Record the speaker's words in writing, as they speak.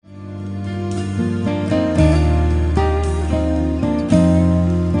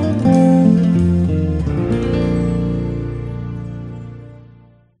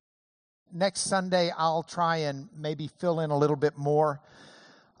next Sunday I'll try and maybe fill in a little bit more.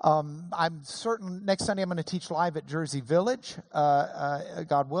 I'm certain next Sunday I'm going to teach live at Jersey Village,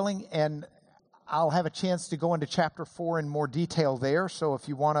 God willing, and I'll have a chance to go into chapter 4 in more detail there. So if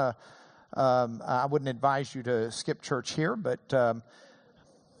you want to, I wouldn't advise you to skip church here, but I'll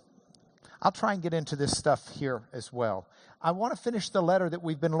try and get into this stuff here as well. I want to finish the letter that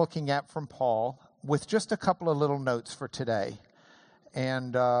we've been looking at from Paul with just a couple of little notes for today.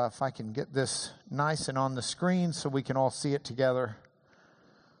 And if I can get this nice and on the screen so we can all see it together.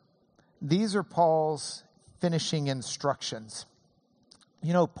 These are Paul's finishing instructions.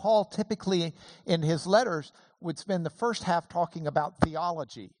 You know, Paul typically in his letters would spend the first half talking about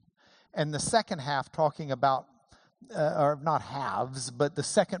theology and the second half talking about, or not halves, but the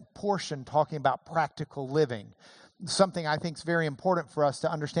second portion talking about practical living. Something I think is very important for us to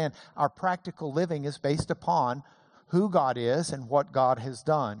understand. Our practical living is based upon who God is and what God has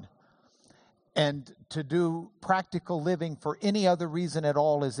done. And to do practical living for any other reason at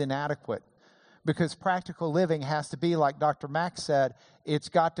all is inadequate. Because practical living has to be, like Dr. Mack said, it's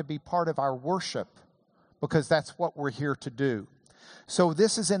got to be part of our worship. Because that's what we're here to do. So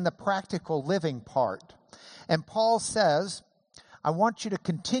this is in the practical living part. And Paul says, I want you to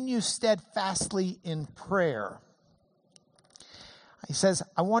continue steadfastly in prayer. He says,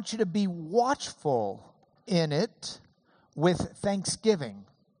 I want you to be watchful in it with thanksgiving.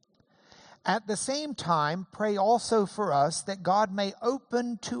 At the same time, pray also for us that God may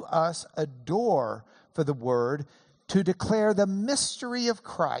open to us a door for the word to declare the mystery of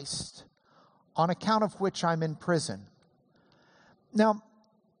Christ, on account of which I'm in prison. Now,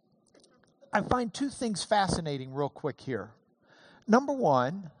 I find two things fascinating real quick here. Number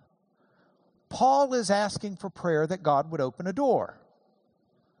one, Paul is asking for prayer that God would open a door.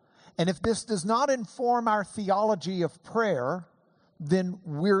 And if this does not inform our theology of prayer, then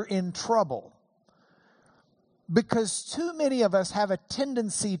we're in trouble. Because too many of us have a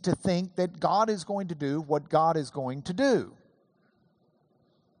tendency to think that God is going to do what God is going to do.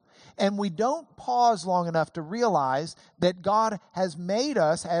 And we don't pause long enough to realize that God has made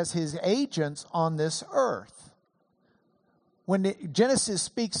us as His agents on this earth. When Genesis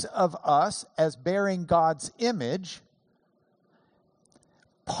speaks of us as bearing God's image,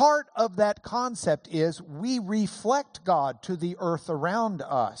 part of that concept is we reflect God to the earth around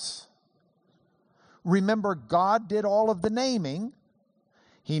us. Remember, God did all of the naming.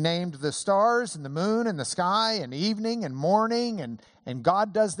 He named the stars and the moon and the sky and evening and morning. And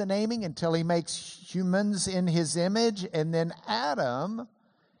God does the naming until He makes humans in His image. And then Adam,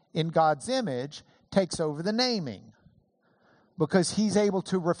 in God's image, takes over the naming. Because he's able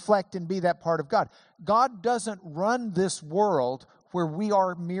to reflect and be that part of God. God doesn't run this world where we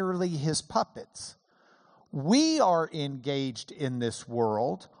are merely His puppets. We are engaged in this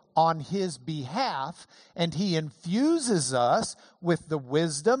world on His behalf, and He infuses us with the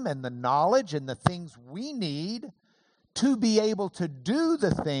wisdom and the knowledge and the things we need to be able to do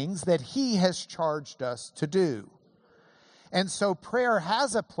the things that He has charged us to do. And so prayer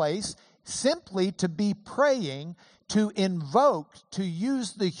has a place simply to be praying, to invoke, to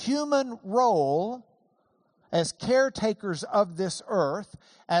use the human role as caretakers of this earth,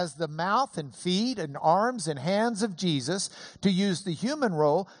 as the mouth and feet and arms and hands of Jesus, to use the human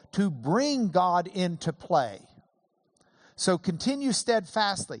role to bring God into play. So continue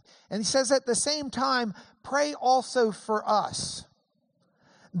steadfastly. And he says at the same time, pray also for us,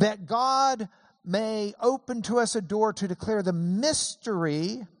 that God may open to us a door to declare the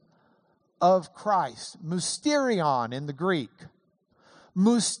mystery of Christ. Mysterion in the Greek.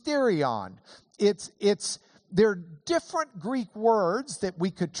 Mysterion. There are different Greek words that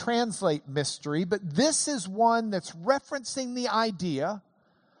we could translate mystery, but this is one that's referencing the idea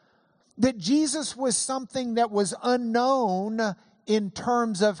that Jesus was something that was unknown in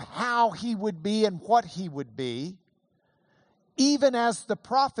terms of how He would be and what He would be, even as the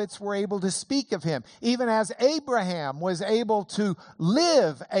prophets were able to speak of Him, even as Abraham was able to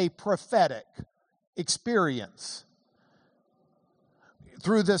live a prophetic experience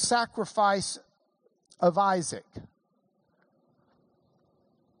through the sacrifice of Isaac.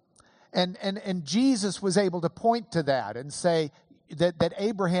 And Jesus was able to point to that and say that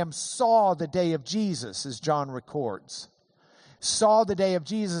Abraham saw the day of Jesus, as John records. Saw the day of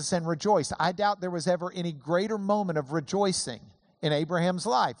Jesus and rejoiced. I doubt there was ever any greater moment of rejoicing in Abraham's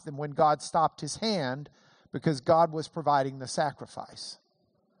life than when God stopped His hand because God was providing the sacrifice.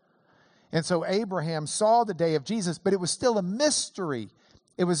 And so Abraham saw the day of Jesus, but it was still a mystery.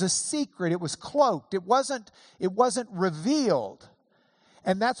 It was a secret. It was cloaked. It wasn't revealed.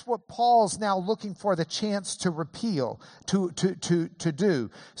 And that's what Paul's now looking for the chance to repeal, to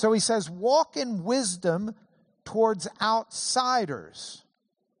do. So he says, walk in wisdom towards outsiders.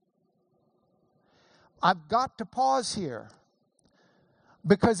 I've got to pause here.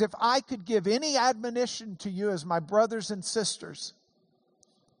 Because if I could give any admonition to you as my brothers and sisters,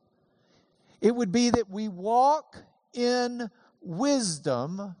 it would be that we walk in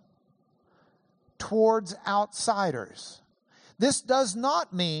wisdom towards outsiders. This does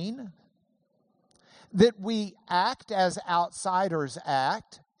not mean that we act as outsiders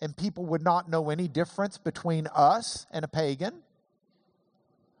act and people would not know any difference between us and a pagan.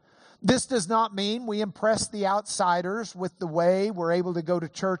 This does not mean we impress the outsiders with the way we're able to go to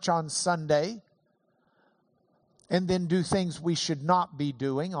church on Sunday and then do things we should not be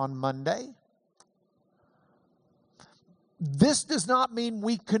doing on Monday. This does not mean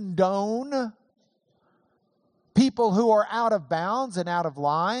we condone people who are out of bounds and out of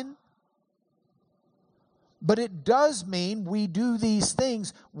line. But it does mean we do these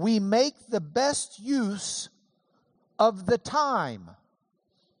things. We make the best use of the time.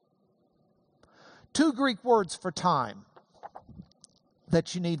 2 Greek words for time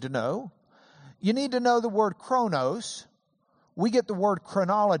that you need to know. You need to know the word chronos. We get the word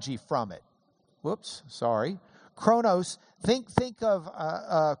chronology from it. Whoops, sorry. Chronos, think of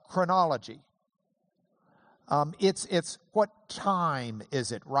chronology. It's what time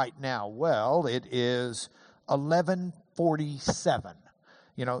is it right now? Well, it is 11:47.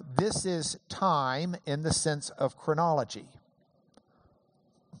 You know, this is time in the sense of chronology.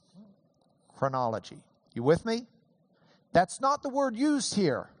 Chronology. You with me? That's not the word used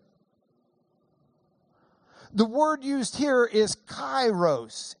here. The word used here is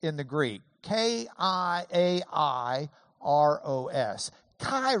kairos in the Greek. K-I-A-I-R-O-S.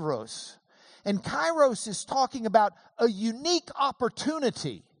 Kairos. And kairos is talking about a unique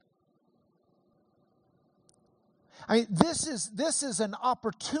opportunity. I mean, this is an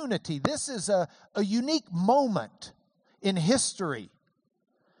opportunity. This is a unique moment in history.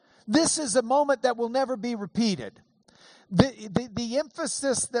 This is a moment that will never be repeated. The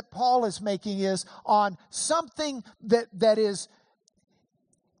emphasis that Paul is making is on something that is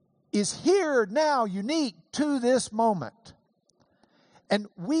here now, unique to this moment. And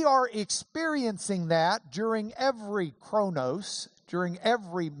we are experiencing that during every chronos, during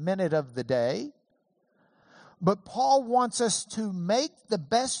every minute of the day. But Paul wants us to make the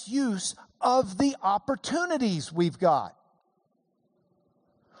best use of the opportunities we've got.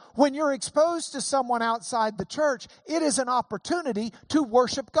 When you're exposed to someone outside the church, it is an opportunity to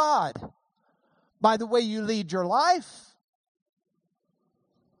worship God by the way you lead your life.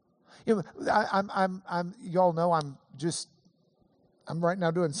 You know, y'all know I'm right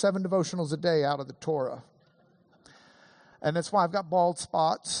now doing 7 devotionals a day out of the Torah. And that's why I've got bald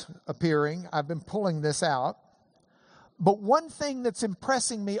spots appearing. I've been pulling this out. But one thing that's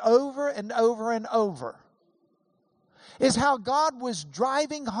impressing me over and over and over is how God was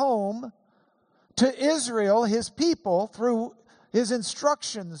driving home to Israel, his people, through his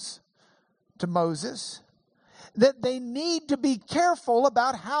instructions to Moses, that they need to be careful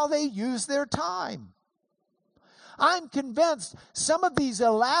about how they use their time. I'm convinced some of these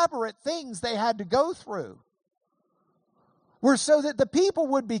elaborate things they had to go through were so that the people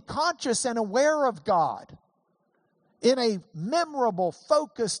would be conscious and aware of God in a memorable,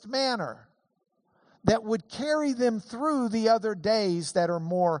 focused manner that would carry them through the other days that are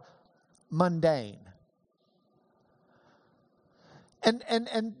more mundane.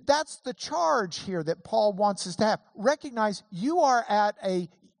 And that's the charge here that Paul wants us to have. Recognize you are at a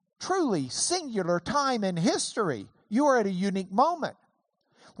truly singular time in history. You are at a unique moment.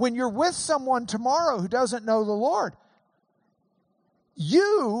 When you're with someone tomorrow who doesn't know the Lord,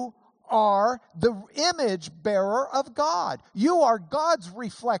 you are the image bearer of God. You are God's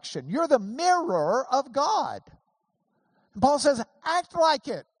reflection. You're the mirror of God. And Paul says, act like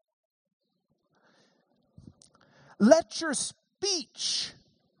it. Let your speech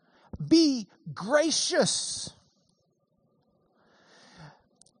be gracious.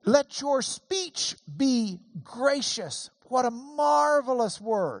 Let your speech be gracious. What a marvelous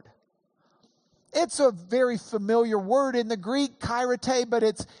word. It's a very familiar word in the Greek, kairete, but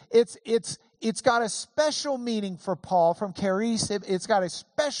it's got a special meaning for Paul from charis. It's got a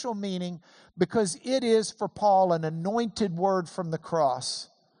special meaning because it is for Paul an anointed word from the cross.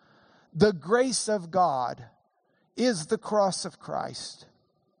 The grace of God is the cross of Christ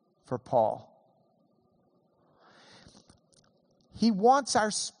for Paul. He wants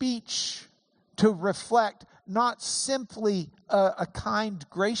our speech to reflect not simply a kind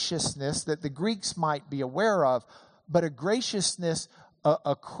graciousness that the Greeks might be aware of, but a graciousness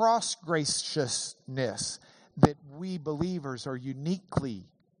a cross graciousness that we believers are uniquely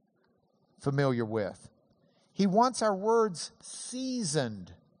familiar with. He wants our words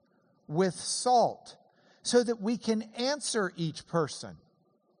seasoned with salt so that we can answer each person.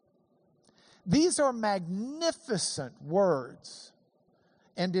 These are magnificent words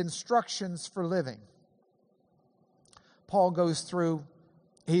and instructions for living. Paul goes through,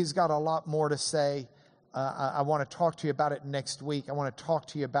 he's got a lot more to say. I want to talk to you about it next week. I want to talk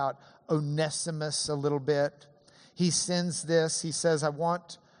to you about Onesimus a little bit. He sends this. He says,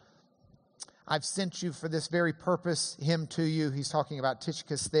 I've sent you for this very purpose, him to you. He's talking about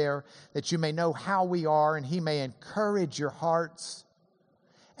Tychicus there, that you may know how we are, and he may encourage your hearts.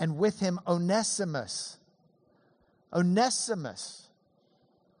 And with him, Onesimus. Onesimus.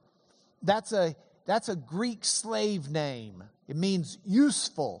 That's a Greek slave name. It means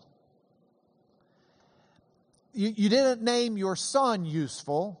useful. You didn't name your son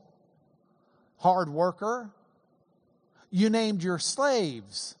useful, hard worker. You named your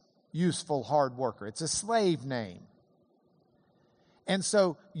slaves useful, hard worker. It's a slave name. And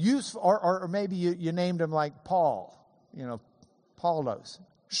so useful, or maybe you named him like Paul, Paulos,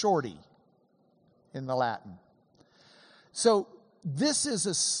 shorty in the Latin. So this is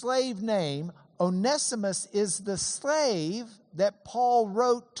a slave name. Onesimus is the slave that Paul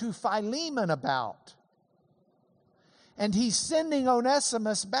wrote to Philemon about. And he's sending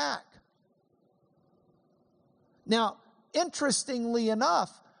Onesimus back. Now, interestingly enough,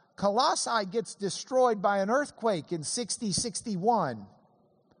 Colossae gets destroyed by an earthquake in 60-61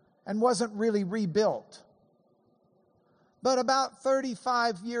 and wasn't really rebuilt. But about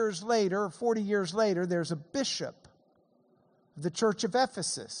 35 years later, 40 years later, there's a bishop of the church of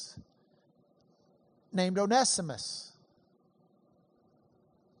Ephesus named Onesimus,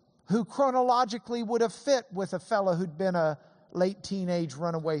 who chronologically would have fit with a fellow who'd been a late teenage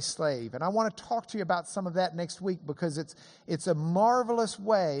runaway slave. And I want to talk to you about some of that next week, because it's a marvelous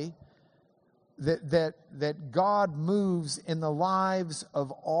way that God moves in the lives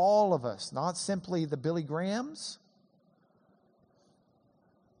of all of us, not simply the Billy Grahams,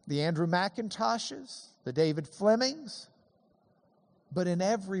 the Andrew McIntoshes, the David Flemings, but in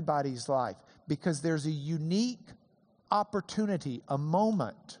everybody's life, because there's a unique opportunity, a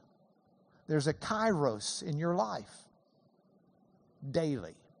moment. There's a kairos in your life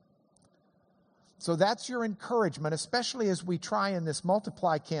daily. So that's your encouragement, especially as we try in this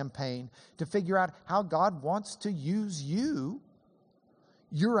Multiply campaign to figure out how God wants to use you.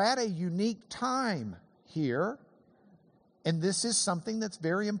 You're at a unique time here, and this is something that's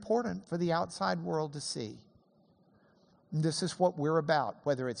very important for the outside world to see. And this is what we're about,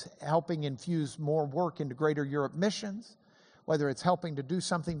 whether it's helping infuse more work into Greater Europe missions, whether it's helping to do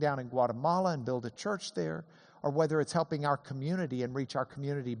something down in Guatemala and build a church there, or whether it's helping our community and reach our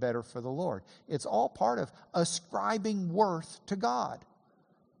community better for the Lord. It's all part of ascribing worth to God,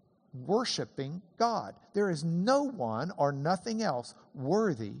 worshiping God. There is no one or nothing else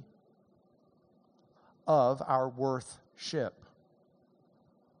worthy of our worthship.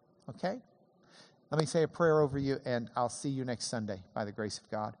 Okay? Let me say a prayer over you, and I'll see you next Sunday by the grace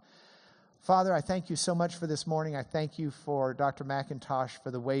of God. Father, I thank you so much for this morning. I thank you for Dr. McIntosh,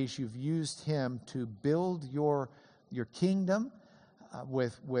 for the ways you've used him to build your kingdom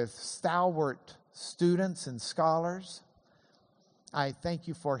with stalwart students and scholars. I thank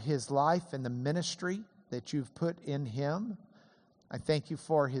you for his life and the ministry that you've put in him. I thank you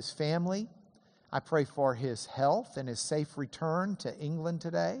for his family. I pray for his health and his safe return to England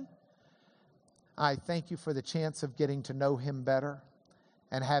today. I thank you for the chance of getting to know him better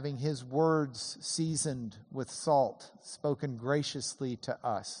and having his words seasoned with salt, spoken graciously to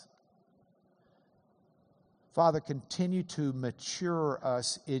us. Father, continue to mature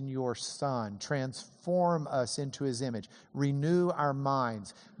us in your Son. Transform us into his image. Renew our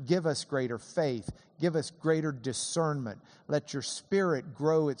minds. Give us greater faith. Give us greater discernment. Let your Spirit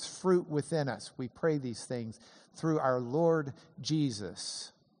grow its fruit within us. We pray these things through our Lord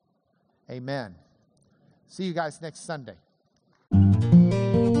Jesus. Amen. See you guys next Sunday.